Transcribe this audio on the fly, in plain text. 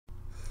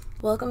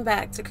Welcome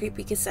back to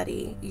Creepy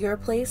Cassetti, your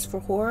place for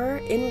horror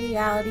in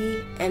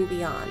reality and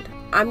beyond.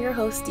 I'm your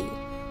host, Dee.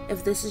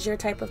 If this is your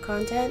type of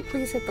content,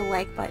 please hit the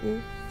like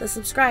button, the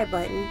subscribe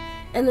button,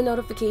 and the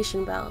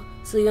notification bell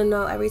so you'll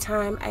know every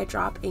time I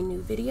drop a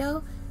new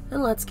video,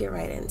 and let's get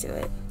right into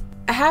it.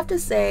 I have to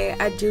say,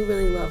 I do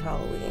really love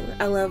Halloween.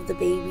 I love the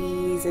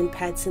babies and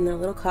pets in their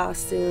little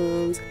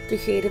costumes, the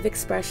creative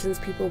expressions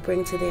people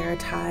bring to their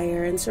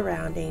attire and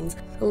surroundings.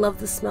 I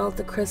love the smell of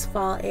the crisp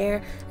fall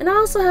air, and I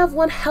also have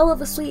one hell of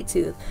a sweet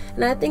tooth,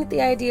 and I think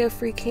the idea of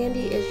free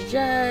candy is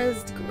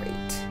just great.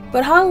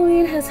 But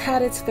Halloween has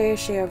had its fair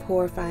share of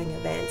horrifying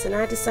events, and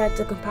I decided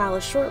to compile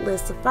a short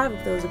list of 5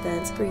 of those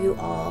events for you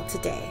all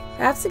today.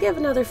 I have to give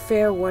another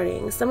fair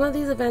warning. Some of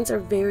these events are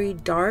very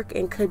dark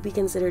and could be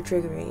considered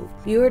triggering.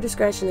 Viewer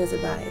discretion is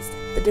advised.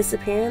 The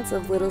disappearance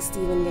of little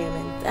Stephen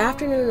Damman. The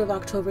afternoon of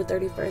October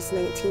 31st,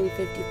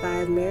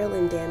 1955,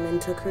 Marilyn Damman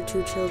took her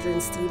 2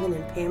 children, Stephen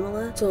and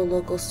Pamela, to a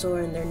local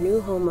store in their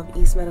new home of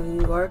East Meadow,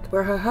 New York,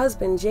 where her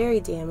husband, Jerry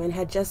Damman,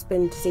 had just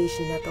been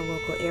stationed at the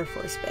local Air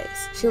Force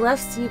Base. She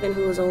left Stephen,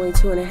 who was only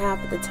 2 and a half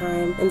at the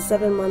time, and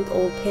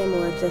 7-month-old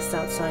Pamela just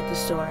outside the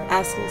store,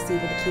 asking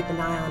Stephen to keep an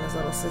eye on his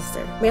little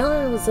sister.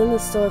 Marilyn was in the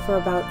store for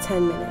about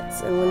 10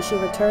 minutes, and when she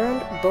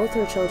returned, both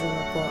her children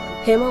were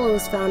gone. Pamela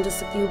was found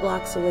just a few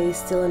blocks away,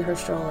 still in her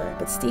stroller,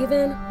 but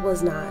Stephen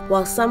was not.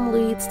 While some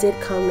leads did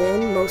come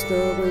in, most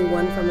notably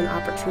one from an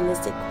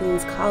opportunistic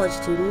Queens College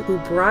student who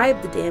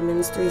bribed the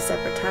Dammans 3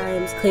 separate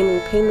times, claiming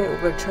payment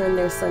would return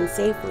their son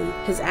safely,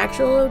 his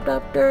actual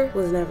abductor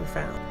was never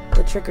found.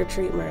 The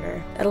trick-or-treat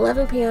murder. At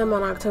 11 p.m.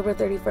 on October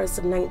 31st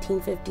of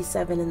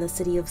 1957 in the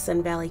city of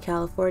Sun Valley,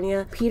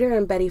 California, Peter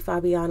and Betty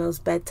Fabiano's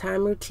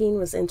bedtime routine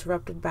was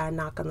interrupted by a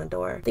knock on the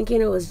door. Thinking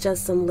it was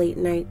just some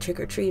late-night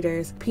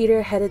trick-or-treaters,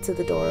 Peter headed to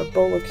the door, a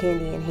bowl of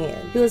candy in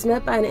hand. He was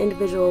met by an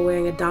individual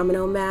wearing a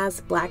domino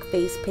mask, black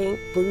face paint,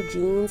 blue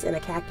jeans, and a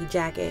khaki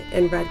jacket,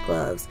 and red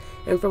gloves,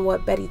 and from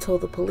what Betty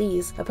told the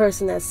police, a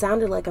person that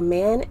sounded like a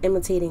man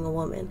imitating a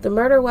woman. The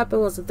murder weapon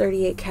was a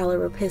 .38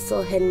 caliber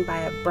pistol hidden by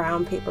a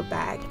brown paper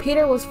bag.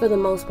 Peter was for the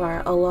most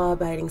part a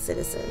law-abiding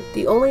citizen.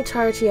 The only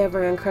charge he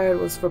ever incurred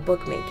was for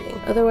bookmaking.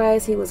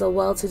 Otherwise, he was a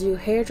well-to-do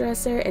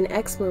hairdresser and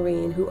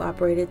ex-Marine who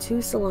operated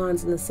 2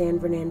 salons in the San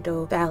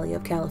Fernando Valley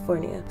of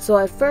California. So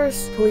at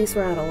first, police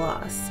were at a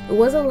loss. It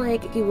wasn't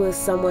like he was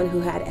someone who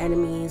had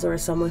enemies or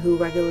someone who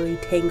regularly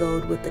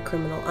tangoed with the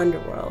criminal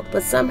underworld.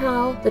 But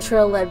somehow, the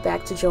trail led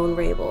back to Joan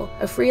Rabel,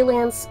 a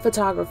freelance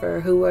photographer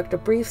who worked a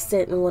brief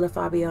stint in one of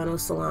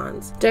Fabiano's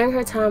salons. During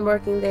her time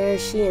working there,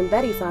 she and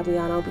Betty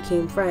Fabiano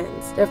became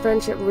friends. Their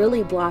friendship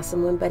really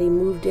blossomed when Betty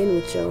moved in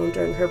with Joan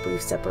during her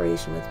brief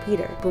separation with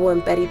Peter. But when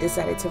Betty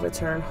decided to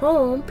return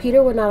home,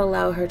 Peter would not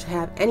allow her to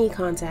have any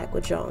contact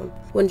with Joan.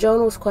 When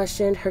Joan was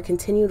questioned, her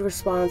continued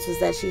response was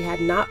that she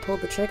had not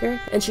pulled the trigger,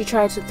 and she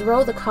tried to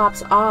throw the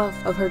cops off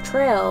of her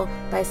trail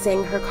by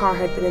saying her car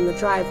had been in the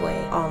driveway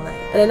all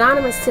night. An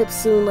anonymous tip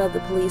soon led the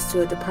police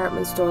to a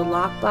department store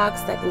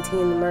lockbox that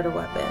contained the murder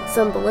weapon.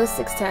 Some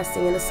ballistics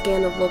testing and a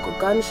scan of local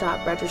gun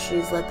shop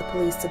registries led the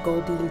police to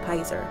Goldine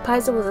Pizer.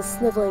 Pizer was a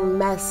sniveling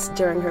mess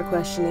during her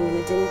questioning, and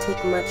it didn't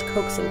take much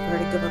coaxing for her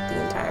to give up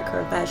the entire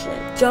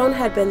confession. Joan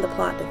had been the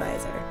plot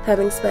deviser,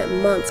 having spent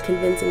months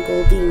convincing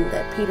Goldine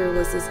that Peter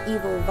was this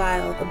evil,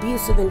 vile,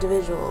 abusive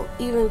individual,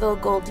 even though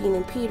Goldine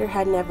and Peter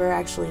had never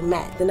actually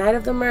met. The night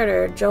of the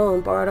murder,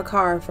 Joan borrowed a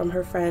car from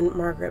her friend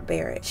Margaret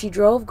Barrett. She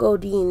drove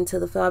Goldine to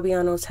the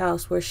Fabiano's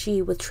house, where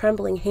she, with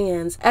trembling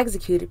hands,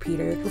 executed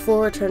Peter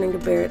before returning to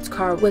Barrett's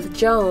car with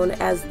Joan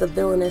as the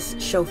villainous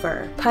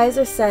chauffeur.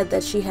 Pizer said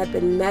that she had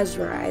been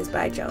mesmerized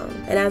by Joan,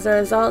 and as a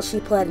result, she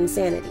pled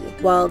insanity,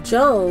 while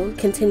Joan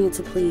continued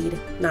to plead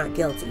not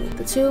guilty.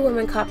 The 2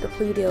 women copped a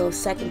plea deal of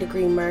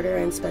second-degree murder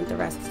and spent the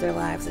rest of their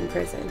lives in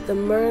prison. The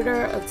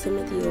murder of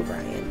Timothy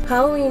O'Brien.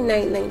 Halloween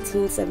night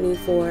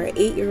 1974,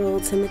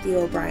 8-year-old Timothy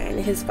O'Brien,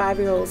 his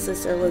 5-year-old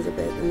sister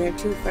Elizabeth, and their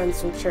 2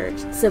 friends from church,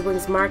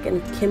 siblings Mark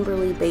and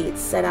Kimberly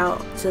Bates, set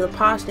out to the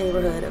posh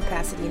neighborhood of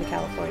Pasadena,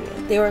 California.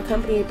 They were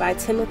accompanied by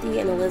Timothy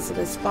and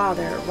Elizabeth's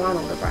father,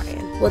 Ronald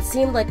O'Brien. What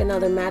seemed like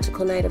another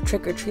magical night of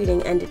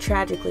trick-or-treating ended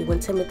tragically when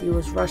Timothy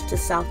was rushed to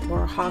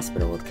Southmore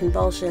Hospital with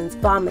convulsions,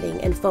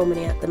 vomiting, and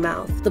foaming at the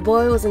mouth. The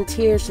boy was in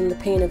tears from the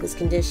pain of his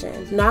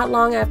condition. Not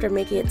long after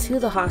making it to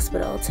the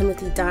hospital,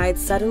 Timothy died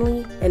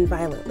suddenly and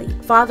violently.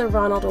 Father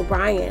Ronald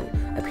O'Brien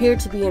appeared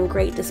to be in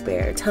great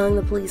despair, telling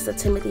the police that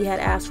Timothy had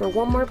asked for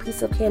one more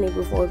piece of candy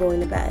before going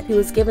to bed. He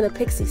was given a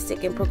pixie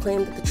stick and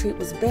proclaimed that the treat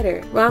was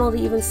bitter. Ronald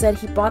even said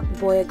he bought the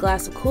boy a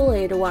glass of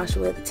Kool-Aid to wash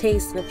away the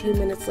taste, and a few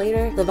minutes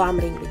later, the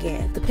vomiting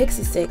began. The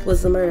pixie stick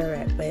was the murder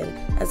weapon,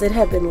 as it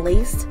had been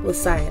laced with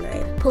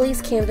cyanide.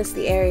 Police canvassed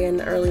the area in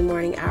the early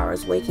morning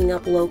hours, waking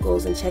up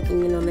locals and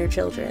checking in on their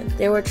children.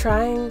 They were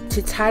trying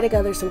to tie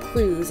together some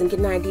clues and get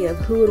an idea of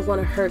who would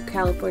want to hurt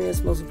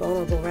California's most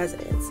vulnerable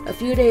residents. A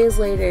few days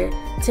later,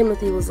 Timothy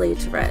Timothy was laid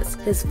to rest.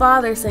 His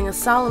father sang a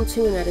solemn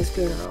tune at his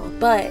funeral,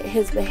 but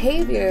his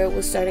behavior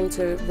was starting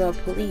to rub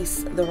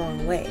police the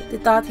wrong way. They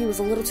thought he was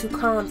a little too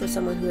calm for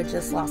someone who had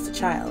just lost a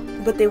child,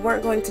 but they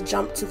weren't going to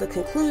jump to the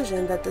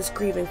conclusion that this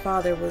grieving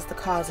father was the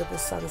cause of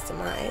his son's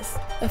demise.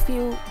 A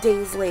few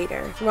days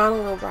later,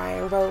 Ronald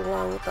O'Brien rode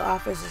along with the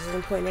officers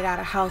and pointed out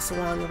a house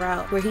along the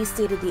route, where he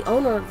stated the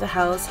owner of the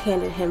house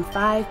handed him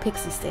 5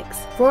 pixie sticks.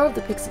 4 of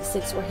the pixie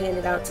sticks were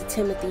handed out to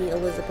Timothy,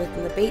 Elizabeth,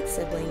 and the Bates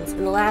siblings,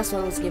 and the last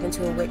one was given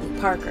to a Whitney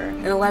Parker,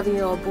 an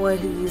 11-year-old boy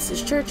who used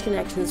his church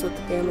connections with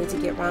the family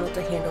to get Ronald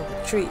to hand over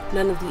the treat.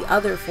 None of the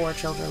other 4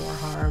 children were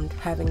harmed,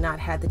 having not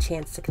had the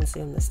chance to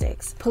consume the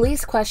sticks.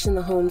 Police questioned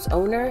the home's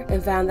owner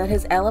and found that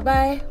his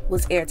alibi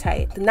was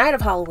airtight. The night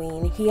of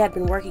Halloween, he had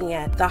been working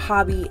at the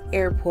Hobby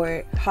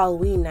Airport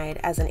Halloween night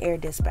as an air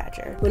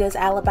dispatcher. When his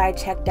alibi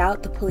checked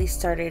out, the police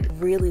started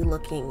really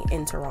looking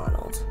into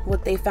Ronald.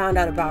 What they found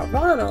out about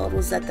Ronald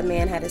was that the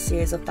man had a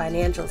series of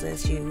financial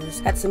issues,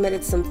 had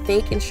submitted some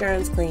fake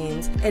insurance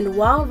claims, and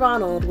while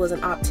Ronald was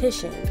an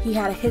optician, he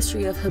had a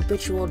history of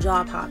habitual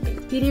job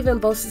hopping. He'd even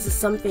boasted to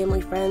some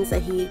family friends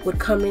that he would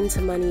come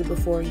into money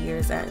before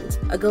year's end.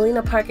 A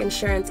Galena Park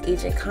insurance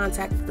agent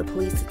contacted the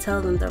police to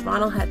tell them that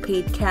Ronald had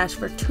paid cash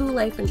for 2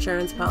 life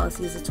insurance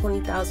policies of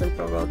 $20,000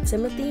 for both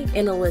Timothy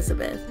and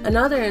Elizabeth.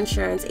 Another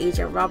insurance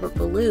agent, Robert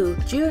Ballou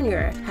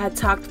Jr., had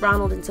talked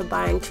Ronald into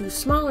buying 2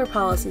 smaller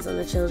policies on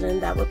the children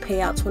that would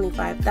pay out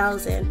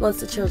 $25,000 once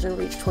the children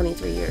reached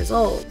 23 years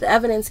old. The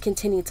evidence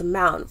continued to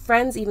mount.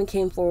 Friends even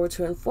came forward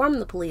to inform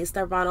the police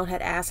that Ronald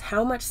had asked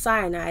how much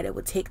cyanide it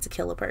would take to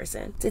kill a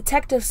person.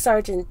 Detective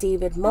Sergeant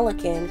David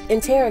Mulliken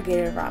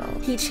interrogated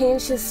Ronald. He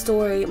changed his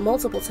story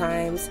multiple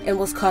times and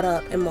was caught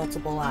up in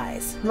multiple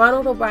lies.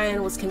 Ronald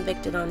O'Brien was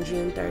convicted on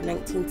June 3,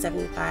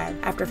 1975,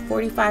 after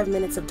 45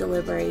 minutes of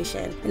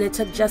deliberation, and it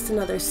took just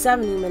another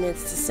 70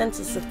 minutes to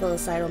sentence the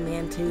filicidal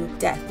man to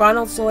death.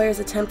 Ronald's lawyers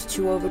attempted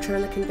to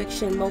overturn the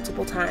conviction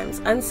multiple times,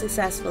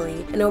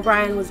 unsuccessfully, and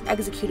O'Brien was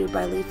executed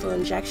by lethal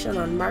injection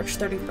on March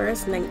 31,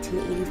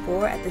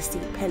 1984 at the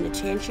State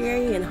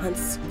Penitentiary in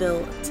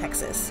Huntsville,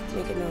 Texas.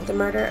 Make a note. The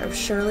murder of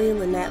Shirley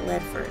Lynette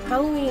Ledford.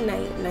 Halloween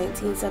night,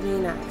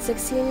 1979.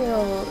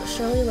 16-year-old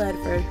Shirley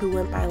Ledford, who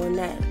went by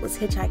Lynette, was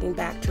hitchhiking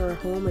back to her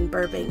home in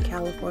Burbank,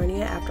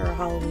 California after a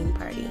Halloween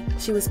party.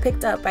 She was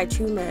picked up by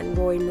 2 men,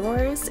 Roy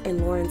Norris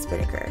and Lawrence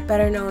Whitaker,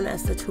 better known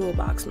as the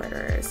Toolbox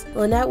Murderers.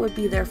 Lynette would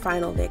be their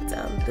final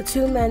victim. The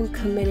 2 men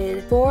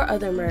committed 4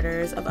 other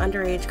murders of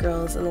underage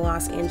girls in the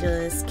Los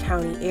Angeles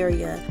County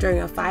area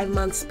during a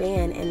 5-month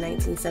span in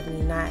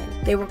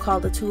 1979. They were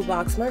called the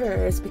Toolbox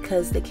Murderers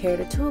because they carried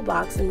a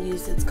toolbox and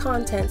used its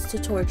contents to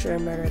torture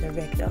and murder their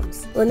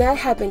victims. Lynette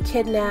had been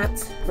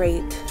kidnapped,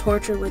 raped,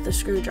 tortured with a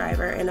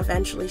screwdriver, and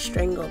eventually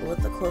strangled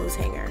with a clothes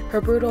hanger.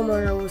 Her brutal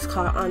murder was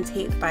caught on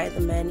tape by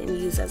the men and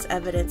used as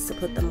evidence to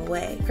put them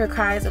away. Her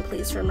cries and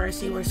pleas for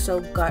mercy were so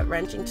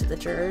gut-wrenching to the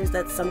jurors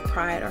that some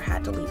cried or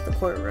had to leave the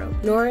courtroom.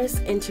 Norris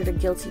entered a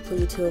guilty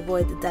plea to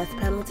avoid the death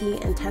penalty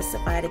and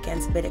testified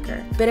against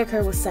Whitaker.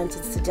 Whitaker was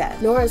sentenced to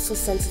death. Norris was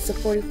sentenced to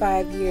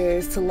 45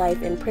 years to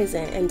life in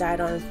prison and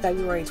died on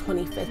February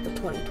 25th of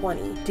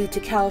 2020. Due to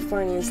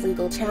California's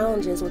legal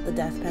challenges with the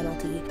death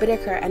penalty,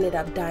 Whitaker ended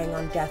up dying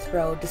on death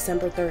row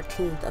December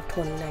 13th of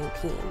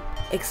 2019.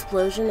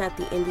 Explosion at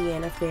the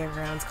Indiana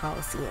Fairgrounds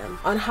Coliseum.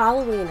 On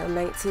Halloween of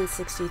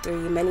 1963,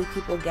 many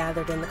people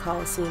gathered in the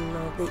Coliseum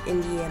of the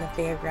Indiana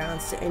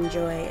Fairgrounds to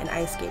enjoy an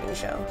ice skating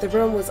show. The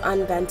room was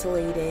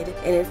unventilated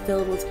and it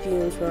filled with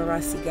fumes from a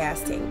rusty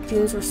gas tank.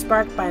 Fumes were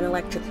sparked by an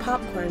electric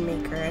popcorn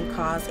maker and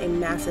caused a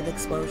massive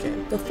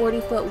explosion. The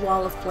 40-foot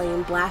wall of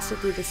flame blasted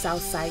through the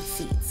south side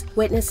seats.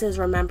 Witnesses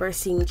remember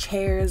seeing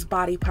chairs,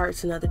 body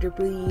parts, and other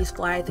debris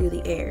fly through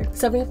the air.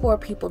 74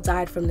 people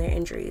died from their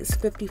injuries.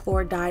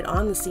 54 died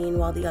on the scene,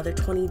 while the other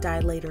 20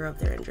 died later of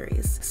their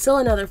injuries. Still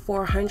another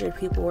 400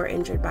 people were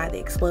injured by the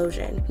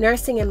explosion.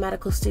 Nursing and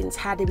medical students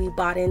had to be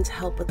brought in to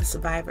help with the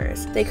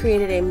survivors. They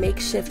created a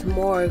makeshift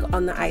morgue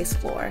on the ice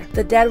floor.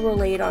 The dead were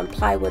laid on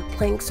plywood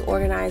planks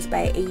organized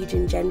by age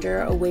and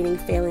gender, awaiting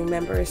family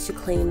members to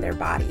claim their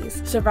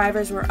bodies.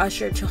 Survivors were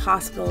ushered to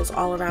hospitals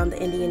all around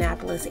the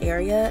Indianapolis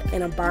area,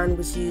 and a barn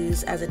was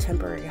used as a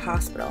temporary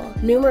hospital.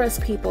 Numerous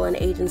people and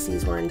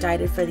agencies were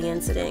indicted for the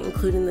incident,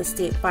 including the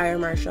state fire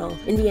marshal,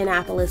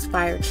 Indianapolis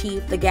fire chief,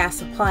 the gas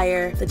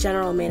supplier, the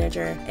general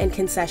manager, and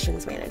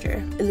concessions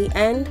manager. In the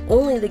end,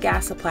 only the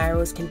gas supplier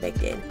was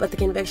convicted, but the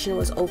conviction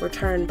was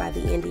overturned by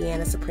the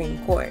Indiana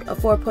Supreme Court. A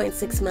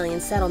 $4.6 million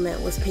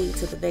settlement was paid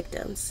to the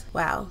victims.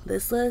 Wow,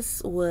 this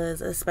list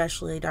was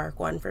especially a dark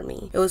one for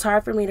me. It was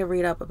hard for me to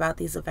read up about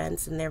these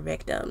events and their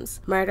victims.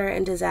 Murder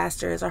and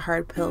disaster is a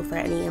hard pill for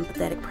any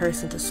empathetic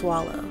person to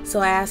swallow. So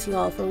I ask you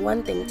all for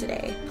one thing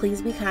today.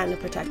 Please be kind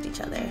and protect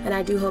each other. And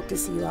I do hope to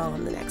see you all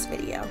in the next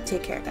video.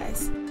 Take care,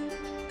 guys.